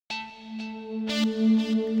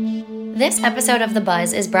This episode of The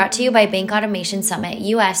Buzz is brought to you by Bank Automation Summit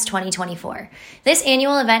US 2024. This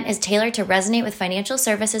annual event is tailored to resonate with financial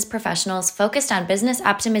services professionals focused on business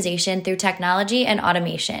optimization through technology and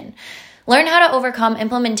automation. Learn how to overcome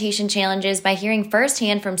implementation challenges by hearing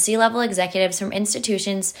firsthand from C-level executives from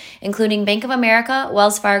institutions including Bank of America,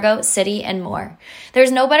 Wells Fargo, Citi, and more.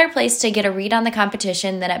 There's no better place to get a read on the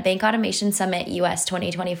competition than at Bank Automation Summit US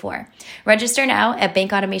 2024. Register now at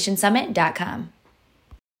bankautomationsummit.com.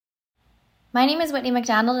 My name is Whitney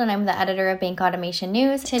McDonald, and I'm the editor of Bank Automation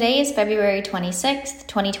News. Today is February 26th,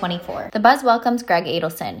 2024. The Buzz welcomes Greg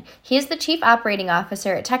Adelson. He is the Chief Operating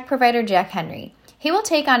Officer at tech provider Jack Henry. He will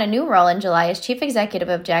take on a new role in July as Chief Executive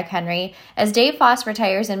of Jack Henry as Dave Foss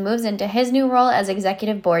retires and moves into his new role as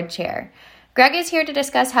Executive Board Chair. Greg is here to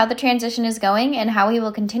discuss how the transition is going and how he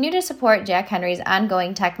will continue to support Jack Henry's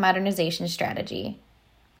ongoing tech modernization strategy.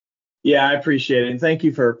 Yeah, I appreciate it. And thank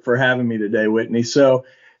you for having me today, Whitney. So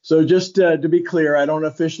just to be clear, I don't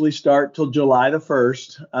officially start till July the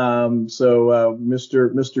 1st.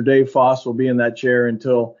 Mr. Dave Foss will be in that chair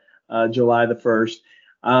until July the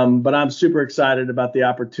 1st. But I'm super excited about the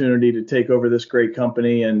opportunity to take over this great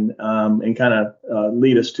company and kind of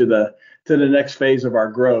lead us to the next phase of our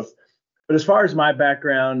growth. But as far as my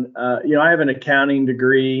background, I have an accounting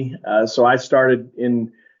degree. So I started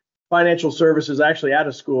in financial services. Actually, out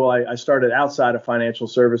of school, I started outside of financial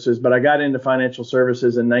services, but I got into financial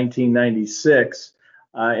services in 1996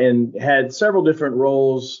 and had several different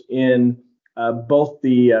roles in both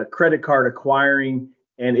the credit card acquiring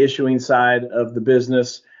and issuing side of the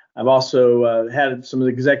business. I've also had some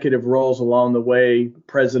executive roles along the way,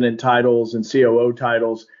 president titles and COO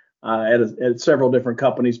titles at several different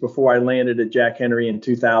companies before I landed at Jack Henry in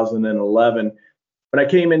 2011. When I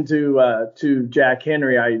came into to Jack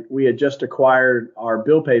Henry, we had just acquired our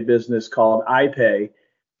bill pay business called iPay,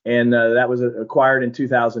 and that was acquired in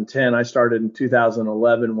 2010. I started in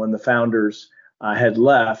 2011 when the founders had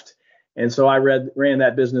left, and so I ran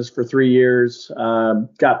that business for 3 years.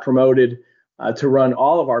 Got promoted to run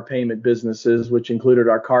all of our payment businesses, which included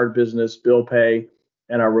our card business, bill pay,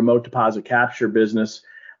 and our remote deposit capture business.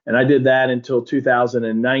 And I did that until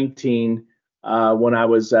 2019. When I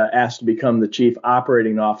was asked to become the Chief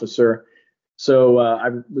Operating Officer. So I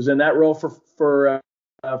was in that role for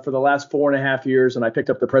the last 4.5 years, and I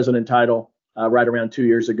picked up the president title right around 2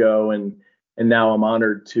 years ago, and now I'm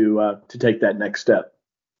honored to take that next step.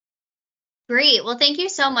 Great. Well, thank you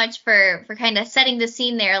so much for kind of setting the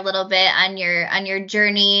scene there a little bit on your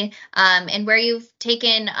journey and where you've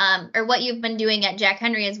taken or what you've been doing at Jack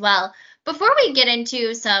Henry as well. Before we get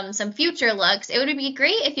into some future looks, it would be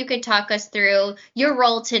great if you could talk us through your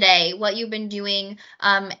role today, what you've been doing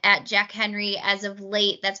at Jack Henry as of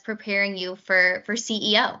late that's preparing you for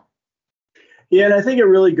CEO. Yeah, and I think it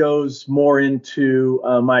really goes more into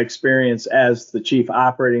my experience as the Chief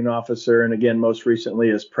Operating Officer and, again, most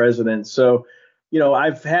recently as president. So,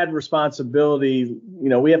 I've had responsibility.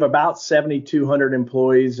 We have about 7,200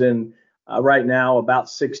 employees, and right now, about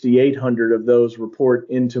 6,800 of those report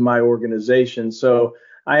into my organization. So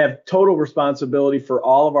I have total responsibility for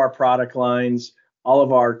all of our product lines, all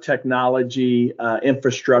of our technology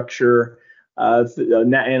infrastructure,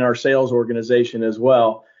 and our sales organization as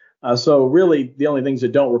well. So really, the only things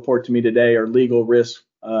that don't report to me today are legal, risk,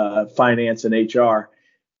 finance, and HR.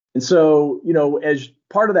 And so, as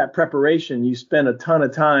part of that preparation, you spend a ton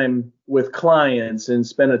of time with clients and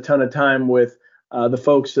spend a ton of time with the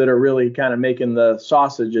folks that are really kind of making the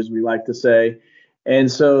sausage, as we like to say.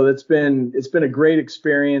 And so it's been a great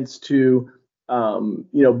experience to,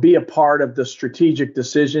 be a part of the strategic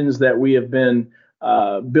decisions that we have been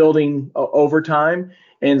building over time.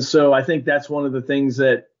 And so I think that's one of the things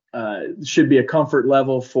that should be a comfort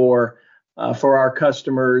level for our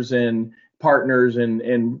customers and partners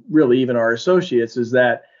and really even our associates, is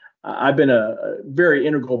that I've been a very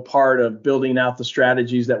integral part of building out the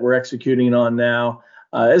strategies that we're executing on now,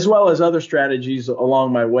 as well as other strategies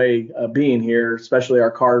along my way being here, especially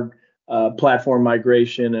our card platform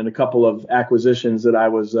migration and a couple of acquisitions that I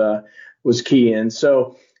was key in.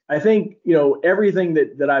 So I think, everything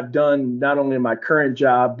that I've done, not only in my current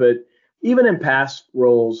job, but even in past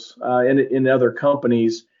roles in other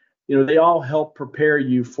companies, they all help prepare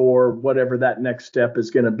you for whatever that next step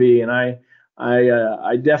is going to be. And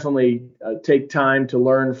I definitely take time to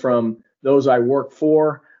learn from those I work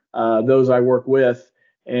for, those I work with,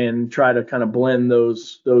 and try to kind of blend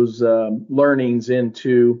those learnings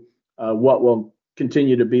into what will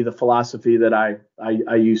continue to be the philosophy that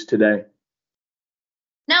I use today.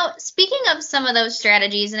 Now, speaking of some of those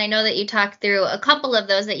strategies, and I know that you talked through a couple of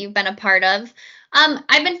those that you've been a part of,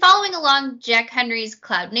 I've been following along Jack Henry's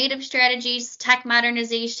cloud native strategies, tech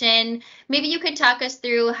modernization. Maybe you could talk us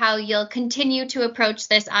through how you'll continue to approach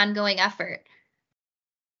this ongoing effort.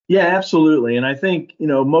 Yeah, absolutely. And I think,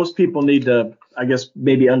 most people need to, I guess,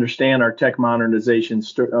 maybe understand our tech modernization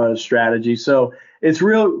strategy. So it's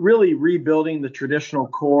really rebuilding the traditional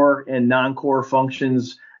core and non-core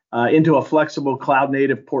functions into a flexible cloud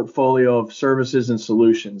native portfolio of services and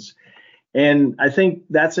solutions. And I think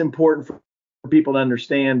that's important for people to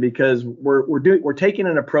understand because we're taking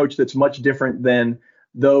an approach that's much different than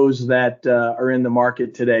those that are in the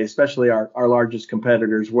market today, especially our largest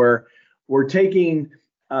competitors, where we're taking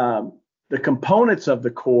the components of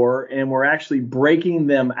the core and we're actually breaking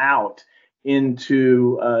them out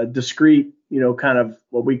into discrete, kind of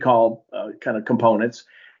what we call kind of components,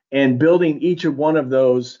 and building each of one of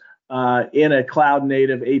those in a cloud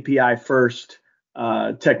native API first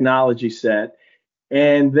technology set.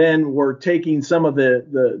 And then we're taking some of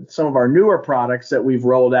our newer products that we've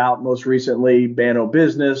rolled out, most recently Banno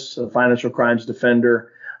Business, Financial Crimes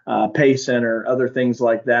Defender, Pay Center, other things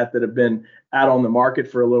like that have been out on the market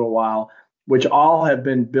for a little while, which all have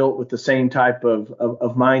been built with the same type of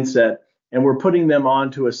mindset. And we're putting them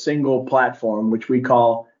onto a single platform, which we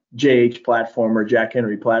call JH platform or Jack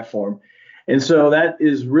Henry platform. And so that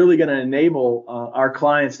is really going to enable our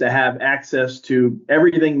clients to have access to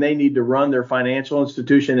everything they need to run their financial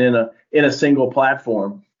institution in a single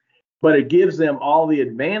platform. But it gives them all the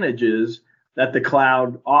advantages that the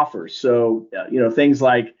cloud offers. So, things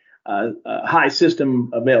like high system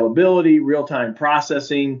availability, real-time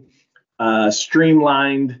processing,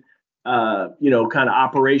 streamlined, kind of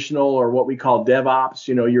operational or what we call DevOps,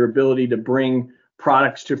 your ability to bring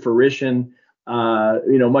products to fruition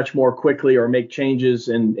much more quickly or make changes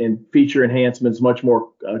and feature enhancements much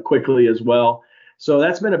more quickly as well. So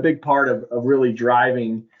that's been a big part of really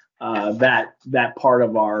driving that part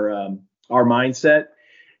of our mindset.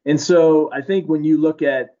 And so I think when you look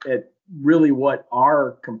at really what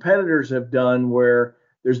our competitors have done, where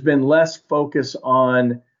there's been less focus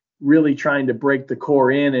on really trying to break the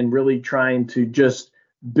core in and really trying to just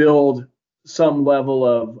build some level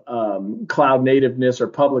of cloud nativeness or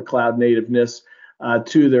public cloud nativeness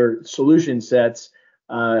to their solution sets,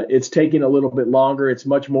 it's taking a little bit longer. It's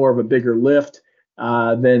much more of a bigger lift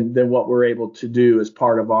than what we're able to do as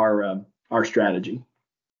part of our strategy.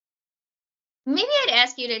 Maybe I'd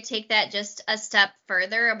ask you to take that just a step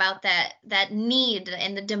further about that need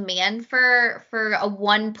and the demand for a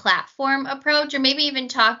one platform approach, or maybe even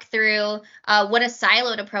talk through what a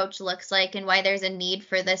siloed approach looks like and why there's a need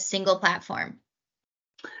for this single platform.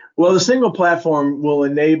 Well, the single platform will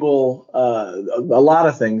enable a lot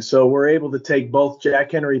of things. So we're able to take both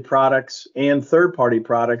Jack Henry products and third-party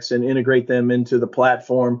products and integrate them into the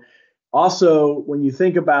platform. Also, when you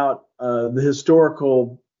think about the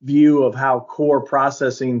historical view of how core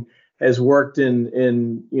processing has worked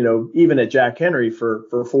in even at Jack Henry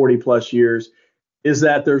for 40 plus years, is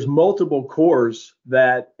that there's multiple cores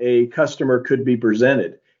that a customer could be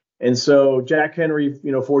presented. And so Jack Henry,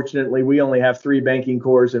 fortunately, we only have 3 banking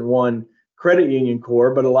cores and 1 credit union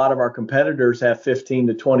core, but a lot of our competitors have 15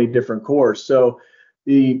 to 20 different cores. So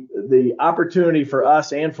the opportunity for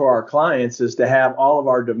us and for our clients is to have all of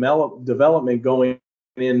our development going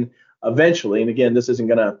in eventually. And again, this isn't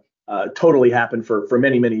going to totally happen for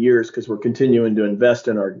many, many years because we're continuing to invest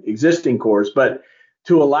in our existing cores, but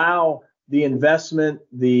to allow the investment,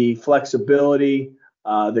 the flexibility,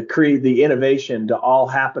 the innovation to all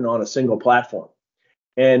happen on a single platform.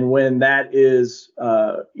 And when that is,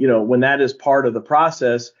 part of the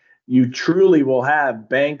process, you truly will have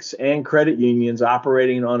banks and credit unions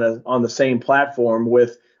operating on the same platform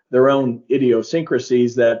with their own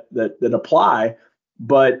idiosyncrasies that apply.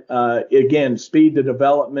 But again, speed to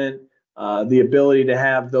development, the ability to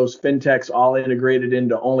have those fintechs all integrated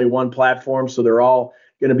into only one platform, so they're all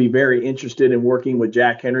going to be very interested in working with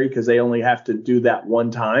Jack Henry because they only have to do that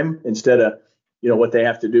one time instead of what they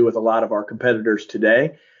have to do with a lot of our competitors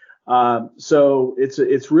today. So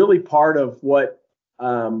it's really part of what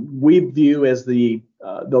we view as the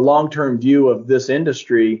long-term view of this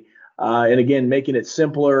industry, and again, making it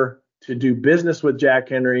simpler to do business with Jack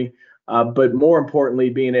Henry, but more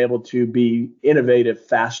importantly, being able to be innovative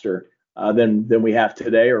faster than we have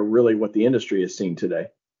today, or really what the industry is seeing today.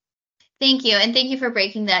 Thank you. And thank you for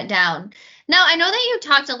breaking that down. Now, I know that you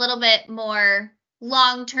talked a little bit more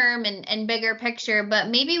long-term and bigger picture, but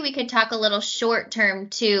maybe we could talk a little short-term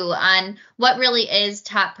too on what really is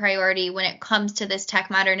top priority when it comes to this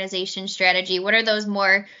tech modernization strategy. What are those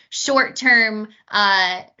more short-term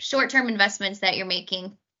investments that you're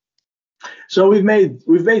making? So we've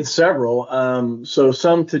made several. So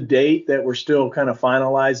some to date that we're still kind of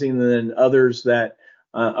finalizing, and then others that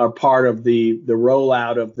are part of the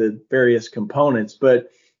rollout of the various components.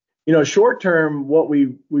 But short term, what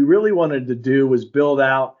we really wanted to do was build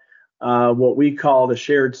out what we call the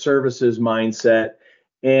shared services mindset,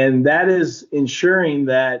 and that is ensuring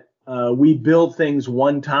that we build things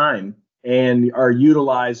one time and are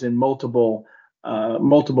utilized in multiple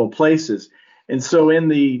places. And so in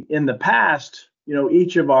the past,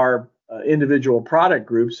 each of our individual product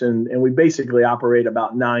groups, and we basically operate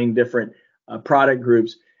about 9 different product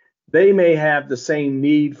groups, they may have the same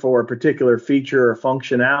need for a particular feature or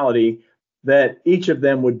functionality that each of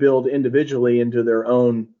them would build individually into their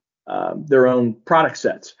own product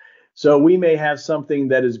sets. So we may have something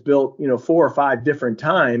that is built, 4 or 5 different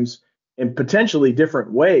times in potentially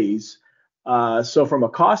different ways. So from a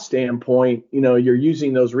cost standpoint, you're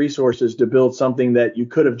using those resources to build something that you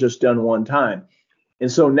could have just done one time.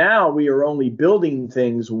 And so now we are only building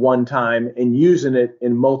things one time and using it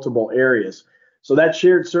in multiple areas. So that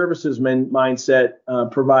shared services mindset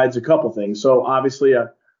provides a couple things. So obviously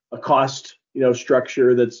a cost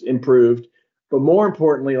structure that's improved, but more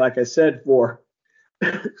importantly, like I said, for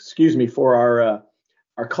for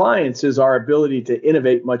our clients, is our ability to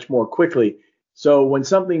innovate much more quickly. So when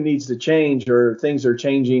something needs to change or things are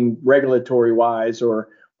changing regulatory wise or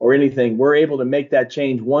anything, we're able to make that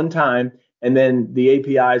change one time, and then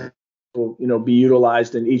the APIs will be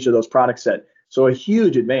utilized in each of those product set. So a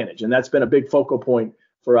huge advantage, and that's been a big focal point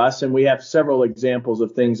for us. And we have several examples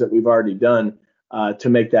of things that we've already done to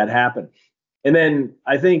make that happen. And then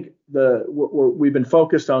I think we've been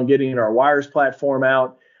focused on getting our wires platform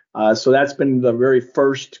out. So that's been the very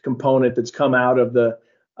first component that's come out of the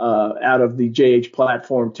JH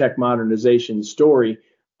platform tech modernization story.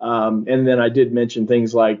 And then I did mention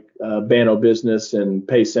things like Banno Business and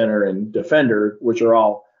Pay Center and Defender, which are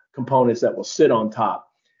all components that will sit on top.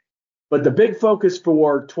 But the big focus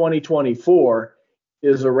for 2024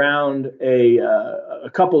 is around a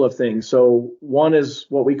couple of things. So one is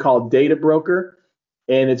what we call Data Broker,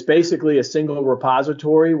 and it's basically a single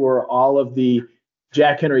repository where all of the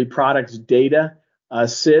Jack Henry products data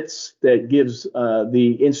sits, that gives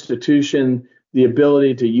the institution the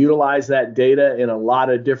ability to utilize that data in a lot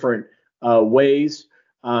of different ways,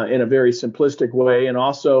 in a very simplistic way. And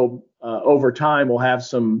also over time, we'll have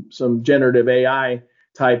some generative AI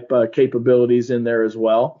type capabilities in there as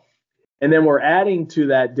well. And then we're adding to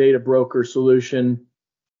that Data Broker solution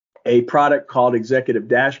a product called Executive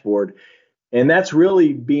Dashboard. And that's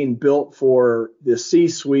really being built for the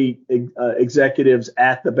C-suite executives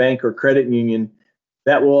at the bank or credit union,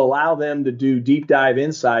 that will allow them to do deep dive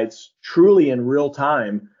insights truly in real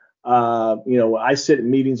time. I sit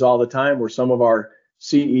in meetings all the time where some of our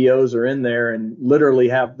CEOs are in there and literally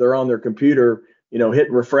they're on their computer,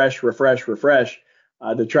 hit refresh,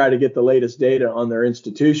 to try to get the latest data on their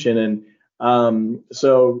institution. And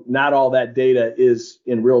so not all that data is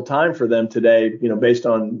in real time for them today, based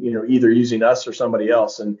on, either using us or somebody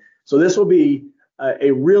else. And so this will be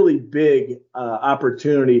a really big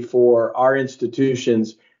opportunity for our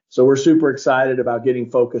institutions. So we're super excited about getting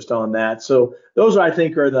focused on that. So those, I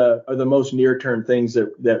think, are the most near-term things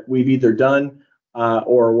that we've either done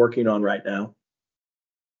or are working on right now.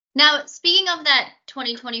 Now, speaking of that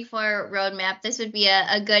 2024 roadmap, this would be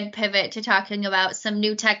a good pivot to talking about some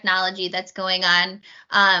new technology that's going on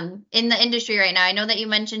in the industry right now. I know that you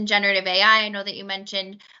mentioned generative AI. I know that you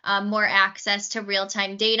mentioned more access to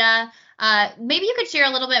real-time data. Maybe you could share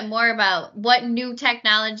a little bit more about what new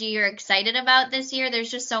technology you're excited about this year.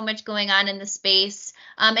 There's just so much going on in the space,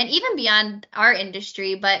 and even beyond our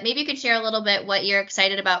industry, but maybe you could share a little bit what you're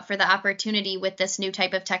excited about for the opportunity with this new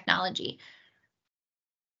type of technology.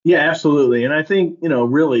 Yeah, absolutely. And I think,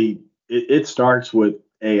 really it starts with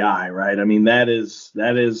AI, right? I mean, that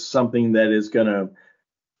is something that is going to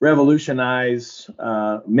revolutionize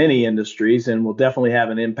many industries and will definitely have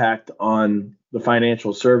an impact on the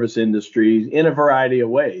financial service industry in a variety of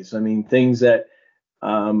ways. I mean, things that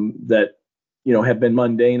have been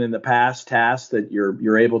mundane in the past, tasks that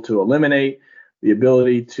you're able to eliminate, the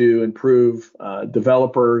ability to improve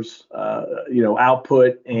developers,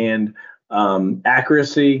 output and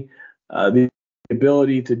accuracy, the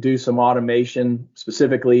ability to do some automation,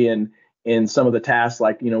 specifically in some of the tasks,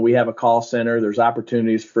 like, we have a call center. There's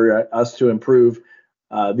opportunities for us to improve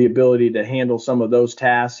the ability to handle some of those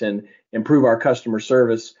tasks and improve our customer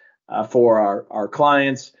service for our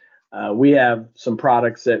clients. We have some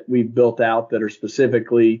products that we've built out that are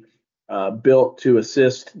specifically built to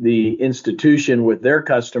assist the institution with their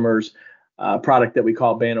customers, product that we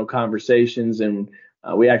call Banno Conversations. And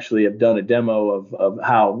We actually have done a demo of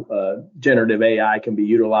how generative AI can be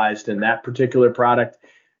utilized in that particular product.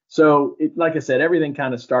 So, like I said, everything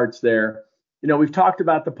kind of starts there. We've talked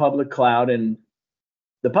about the public cloud, and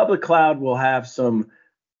the public cloud will have some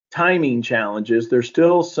timing challenges. There's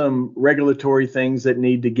still some regulatory things that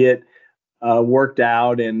need to get worked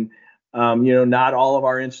out, and not all of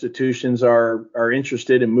our institutions are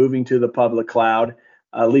interested in moving to the public cloud,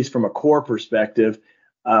 at least from a core perspective.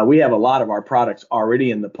 We have a lot of our products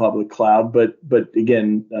already in the public cloud, but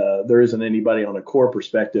again, there isn't anybody on a core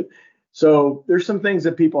perspective. So there's some things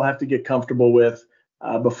that people have to get comfortable with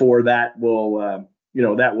before that will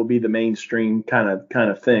be the mainstream kind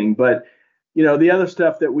of thing. But the other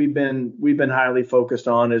stuff that we've been highly focused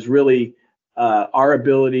on is really our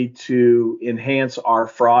ability to enhance our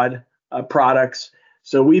fraud products.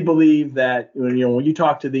 So we believe that when you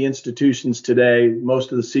talk to the institutions today,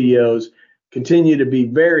 most of the CEOs continue to be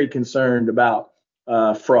very concerned about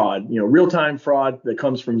fraud. Real-time fraud that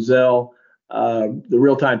comes from Zelle, the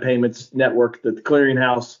real-time payments network that the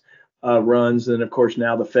clearinghouse runs, and of course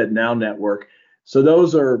now the FedNow network. So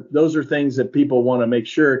those are things that people want to make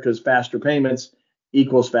sure, because faster payments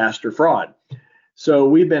equals faster fraud. So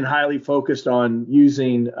we've been highly focused on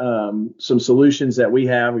using some solutions that we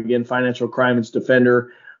have. Again, Financial Crimes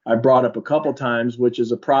Defender, I brought up a couple times, which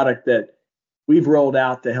is a product that we've rolled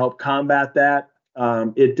out to help combat that.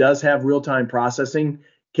 It does have real-time processing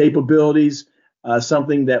capabilities,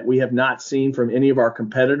 something that we have not seen from any of our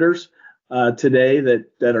competitors today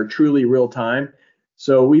that are truly real-time.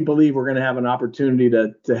 So we believe we're going to have an opportunity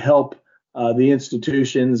to help the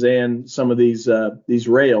institutions and some of these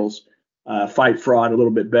rails fight fraud a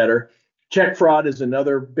little bit better. Check fraud is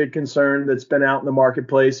another big concern that's been out in the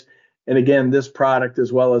marketplace. And again, this product,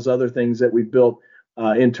 as well as other things that we've built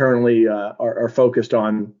internally, are focused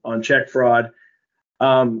on check fraud.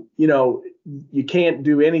 You can't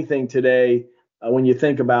do anything today when you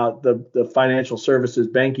think about the financial services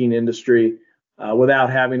banking industry without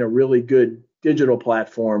having a really good digital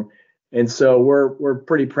platform. And so we're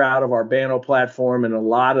pretty proud of our Banno platform and a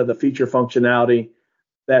lot of the feature functionality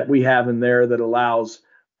that we have in there that allows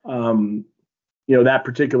that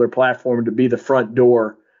particular platform to be the front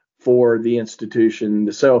door for the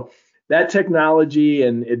institution. So that technology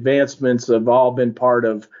and advancements have all been part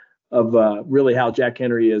of really how Jack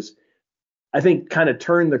Henry is, I think, kind of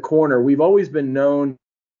turned the corner. We've always been known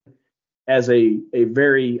as a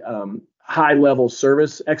very high level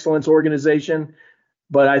service excellence organization,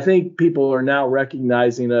 but I think people are now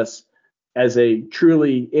recognizing us as a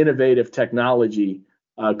truly innovative technology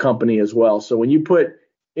company as well. So when you put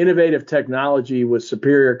innovative technology with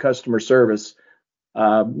superior customer service,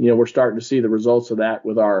 we're starting to see the results of that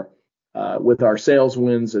with our sales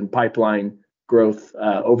wins and pipeline growth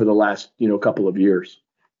over the last couple of years.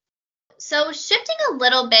 So shifting a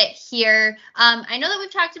little bit here, I know that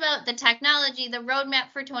we've talked about the technology, the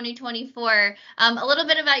roadmap for 2024, a little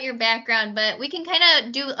bit about your background, but we can kind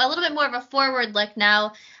of do a little bit more of a forward look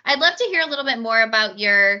now. I'd love to hear a little bit more about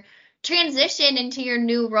your transition into your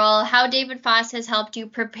new role, how David Foss has helped you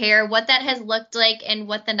prepare, what that has looked like, and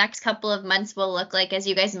what the next couple of months will look like as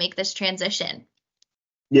you guys make this transition.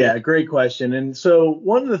 Yeah, great question. And so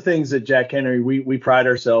one of the things that Jack Henry we pride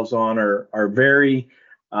ourselves on are very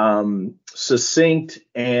succinct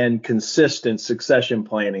and consistent succession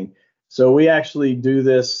planning. So we actually do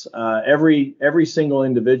this every single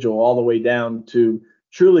individual, all the way down to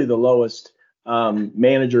truly the lowest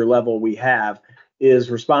manager level we have,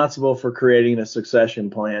 is responsible for creating a succession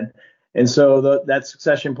plan. And so that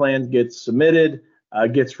succession plan gets submitted,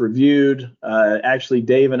 gets reviewed. Actually,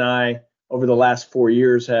 Dave and I, over the last 4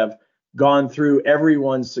 years, have gone through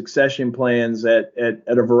everyone's succession plans at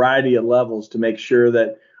a variety of levels to make sure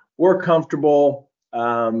that we're comfortable.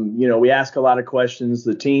 We ask a lot of questions.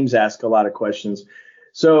 The teams ask a lot of questions.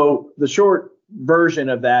 So the short version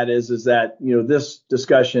of that is that, this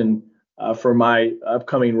discussion for my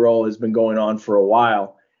upcoming role has been going on for a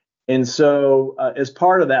while. And so as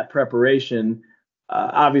part of that preparation,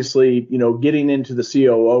 obviously, getting into the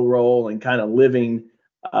COO role and kind of living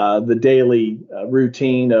the daily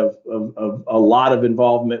routine of a lot of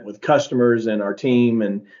involvement with customers and our team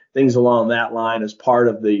and things along that line as part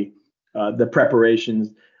of the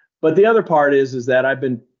preparations. But the other part is that I've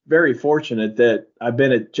been very fortunate that I've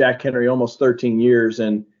been at Jack Henry almost 13 years,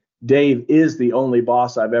 and Dave is the only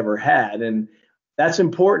boss I've ever had. And that's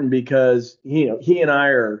important because he and I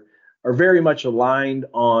are very much aligned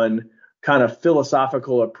on kind of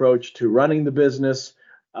philosophical approach to running the business.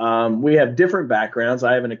 We have different backgrounds.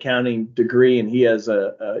 I have an accounting degree, and he has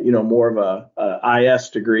more of a IS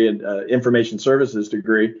degree, and information services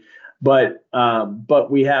degree. but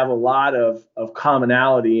we have a lot of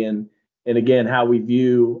commonality in again how we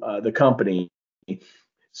view the company.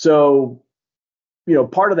 So,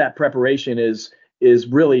 part of that preparation is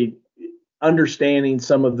really understanding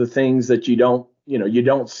some of the things that you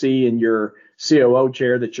don't see in your COO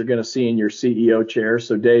chair that you're going to see in your CEO chair.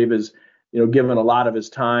 So Dave is, given a lot of his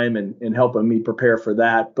time and helping me prepare for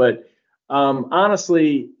that. But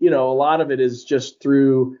honestly, a lot of it is just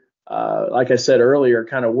through, like I said earlier,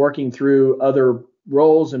 kind of working through other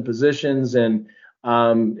roles and positions and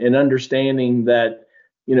understanding that,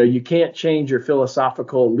 you can't change your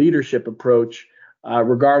philosophical leadership approach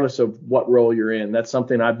regardless of what role you're in. That's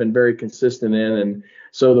something I've been very consistent in. And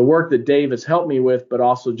so the work that Dave has helped me with, but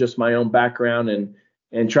also just my own background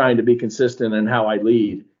and trying to be consistent in how I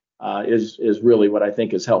lead is really what I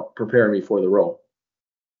think has helped prepare me for the role.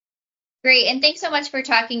 Great. And thanks so much for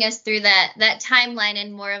talking us through that timeline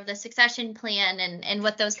and more of the succession plan and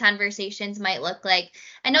what those conversations might look like.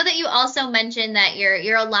 I know that you also mentioned that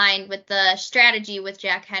you're aligned with the strategy with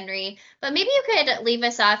Jack Henry, but maybe you could leave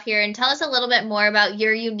us off here and tell us a little bit more about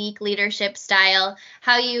your unique leadership style,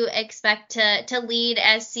 how you expect to lead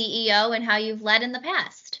as CEO and how you've led in the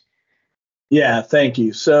past. Yeah, thank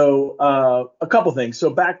you. So a couple things.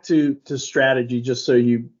 So back to strategy, just so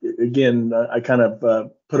you, again, I kind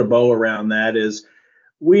of put a bow around that, is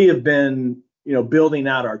we have been, building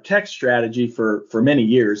out our tech strategy for many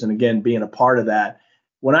years. And again, being a part of that,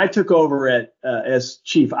 when I took over as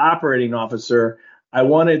chief operating officer, I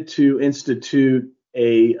wanted to institute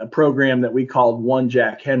a program that we called One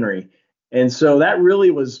Jack Henry. And so that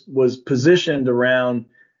really was positioned around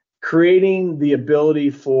creating the ability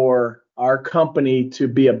for our company to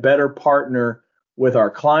be a better partner with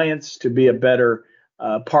our clients, to be a better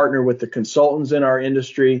partner with the consultants in our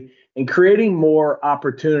industry, and creating more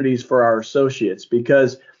opportunities for our associates.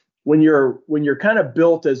 Because when you're kind of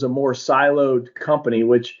built as a more siloed company,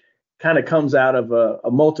 which kind of comes out of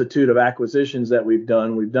a multitude of acquisitions that we've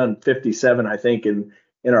done 57, I think, in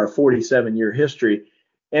our 47-year history.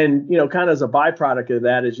 And, kind of as a byproduct of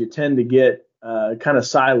that is you tend to get kind of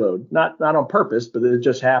siloed, not on purpose, but it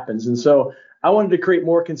just happens. And so I wanted to create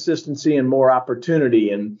more consistency and more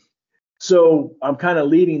opportunity. And so I'm kind of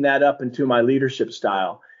leading that up into my leadership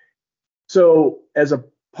style. So as a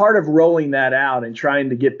part of rolling that out and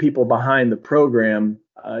trying to get people behind the program,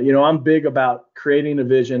 I'm big about creating a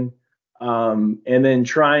vision and then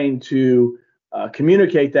trying to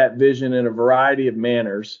communicate that vision in a variety of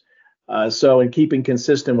manners. And keeping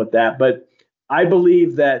consistent with that. But I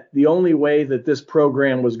believe that the only way that this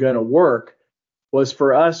program was going to work was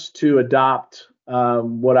for us to adopt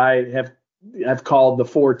what I have called the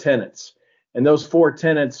 4 tenets. And those 4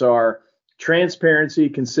 tenets are transparency,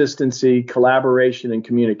 consistency, collaboration, and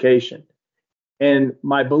communication. And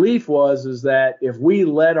my belief is that if we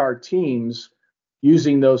led our teams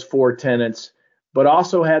using those 4 tenets, but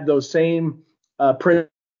also had those same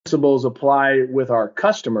principles apply with our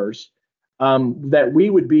customers, that we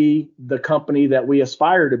would be the company that we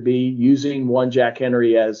aspire to be, using One Jack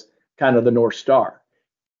Henry as kind of the North Star.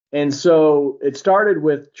 And so it started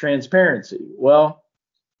with transparency. Well,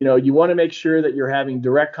 you want to make sure that you're having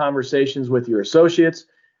direct conversations with your associates.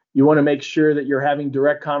 You want to make sure that you're having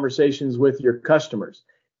direct conversations with your customers.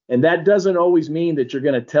 And that doesn't always mean that you're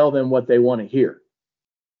going to tell them what they want to hear.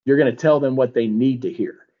 You're going to tell them what they need to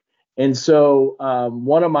hear. And so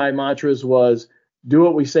one of my mantras was, do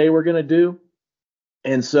what we say we're going to do.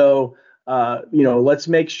 And so, let's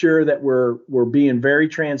make sure that we're being very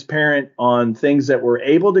transparent on things that we're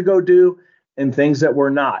able to go do and things that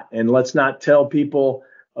we're not. And let's not tell people,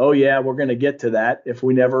 oh, yeah, we're going to get to that if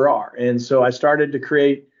we never are. And so I started to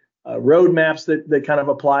create roadmaps that kind of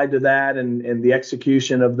applied to that and the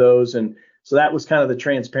execution of those. And so that was kind of the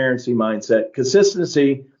transparency mindset.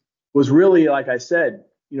 Consistency was really, like I said,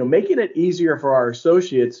 making it easier for our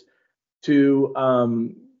associates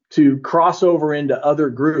to cross over into other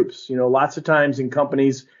groups. Lots of times in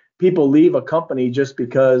companies, people leave a company just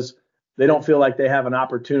because they don't feel like they have an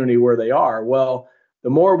opportunity where they are. Well,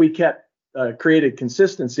 the more we created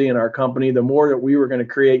consistency in our company, the more that we were going to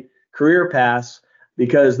create career paths,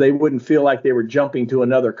 because they wouldn't feel like they were jumping to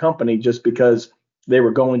another company just because they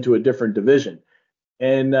were going to a different division.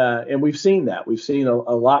 And we've seen that. We've seen a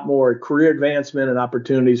lot more career advancement and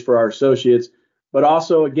opportunities for our associates, but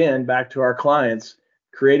also, again, back to our clients,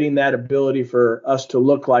 creating that ability for us to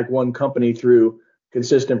look like one company through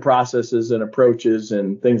consistent processes and approaches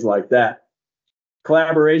and things like that.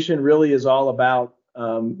 Collaboration really is all about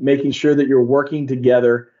making sure that you're working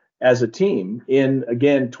together as a team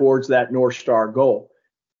towards that North Star goal.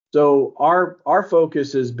 So our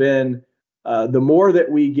focus has been the more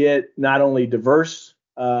that we get not only diverse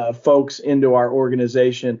folks into our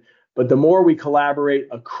organization. But the more we collaborate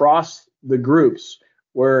across the groups,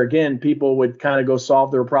 where again, people would kind of go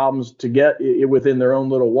solve their problems to get within their own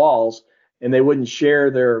little walls, and they wouldn't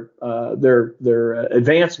share their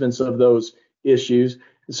advancements of those issues.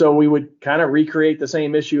 So we would kind of recreate the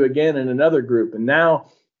same issue again in another group. And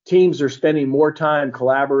now teams are spending more time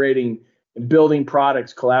collaborating and building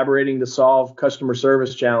products, collaborating to solve customer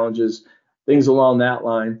service challenges, things along that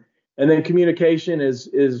line. And then communication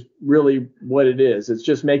is really what it is. It's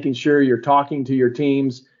just making sure you're talking to your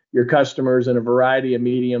teams, your customers in a variety of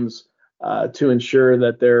mediums to ensure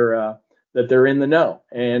that they're in the know.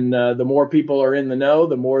 And the more people are in the know,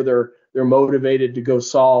 the more they're motivated to go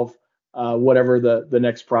solve whatever the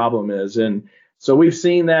next problem is. And so we've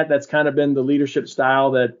seen that. That's kind of been the leadership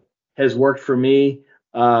style that has worked for me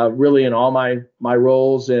really in all my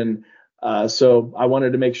roles. And so I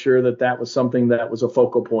wanted to make sure that was something that was a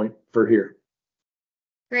focal point for here.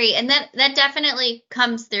 Great. And that definitely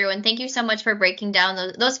comes through. And thank you so much for breaking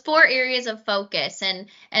down those 4 areas of focus. And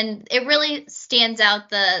it really stands out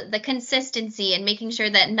the consistency and making sure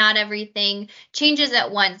that not everything changes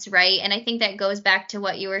at once, right? And I think that goes back to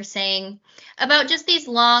what you were saying about just these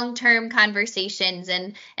long-term conversations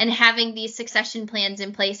and having these succession plans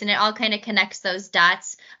in place. And it all kind of connects those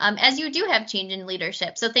dots as you do have change in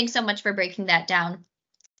leadership. So thanks so much for breaking that down.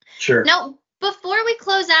 Sure. Now, before we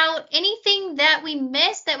close out, anything that we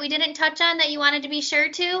missed that we didn't touch on that you wanted to be sure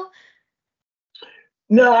to?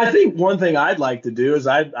 No, I think one thing I'd like to do is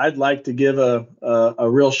I'd like to give a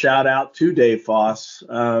real shout out to Dave Foss.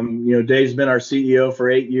 Dave's been our CEO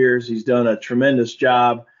for 8 years. He's done a tremendous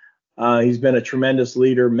job. He's been a tremendous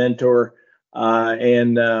leader, mentor,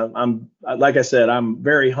 and like I said, I'm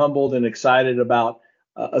very humbled and excited about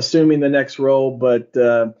assuming the next role. But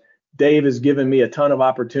Dave has given me a ton of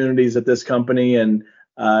opportunities at this company, and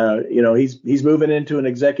he's moving into an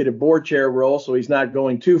executive board chair role, so he's not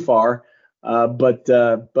going too far. But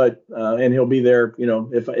he'll be there,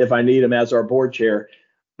 if I need him as our board chair.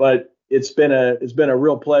 But it's been a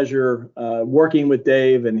real pleasure working with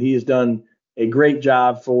Dave, and he's done a great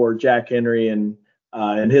job for Jack Henry, and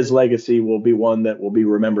his legacy will be one that will be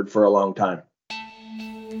remembered for a long time.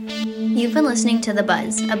 You've been listening to The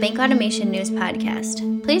Buzz, a Bank Automation News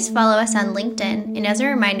podcast. Please follow us on LinkedIn, and as a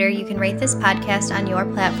reminder, you can rate this podcast on your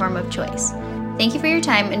platform of choice. Thank you for your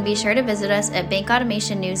time, and be sure to visit us at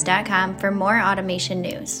bankautomationnews.com for more automation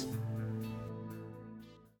news.